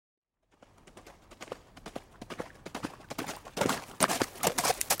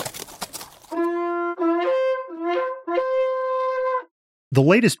The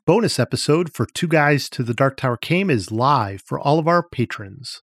latest bonus episode for Two Guys to the Dark Tower Came is live for all of our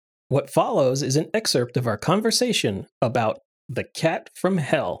patrons. What follows is an excerpt of our conversation about The Cat from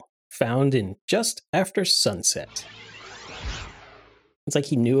Hell, found in Just After Sunset. It's like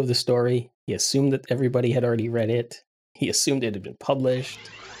he knew of the story. He assumed that everybody had already read it. He assumed it had been published.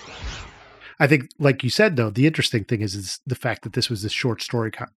 I think, like you said, though, the interesting thing is the fact that this was a short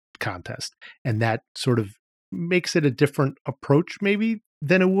story contest, and that sort of makes it a different approach, maybe,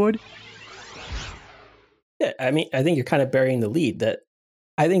 than it would. Yeah, I mean, I think you're kind of burying the lead. That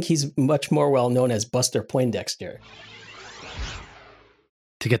I think he's much more well known as Buster Poindexter.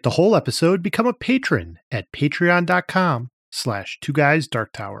 To get the whole episode, become a patron at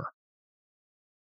patreon.com/2guysdarktower.